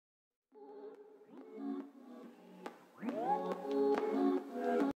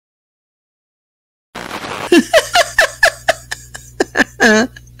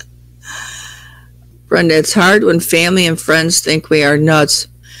Brenda, it's hard when family and friends think we are nuts.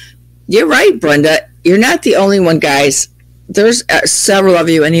 You're right, Brenda. You're not the only one, guys. There's several of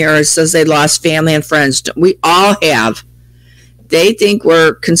you in here who says they lost family and friends. We all have. They think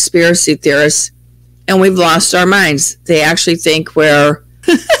we're conspiracy theorists, and we've lost our minds. They actually think we're...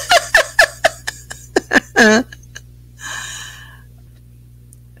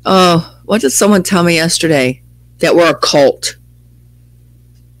 Oh, what did someone tell me yesterday? That we're a cult.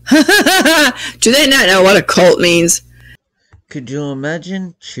 Do they not know what a cult means? Could you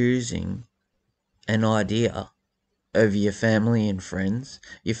imagine choosing an idea over your family and friends?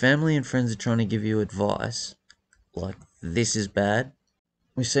 Your family and friends are trying to give you advice, like, this is bad.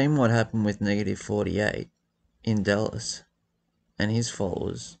 We've seen what happened with Negative 48 in Dallas and his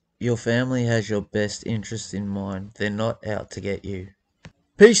followers. Your family has your best interest in mind. They're not out to get you.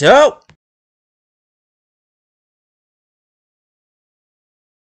 Peace out!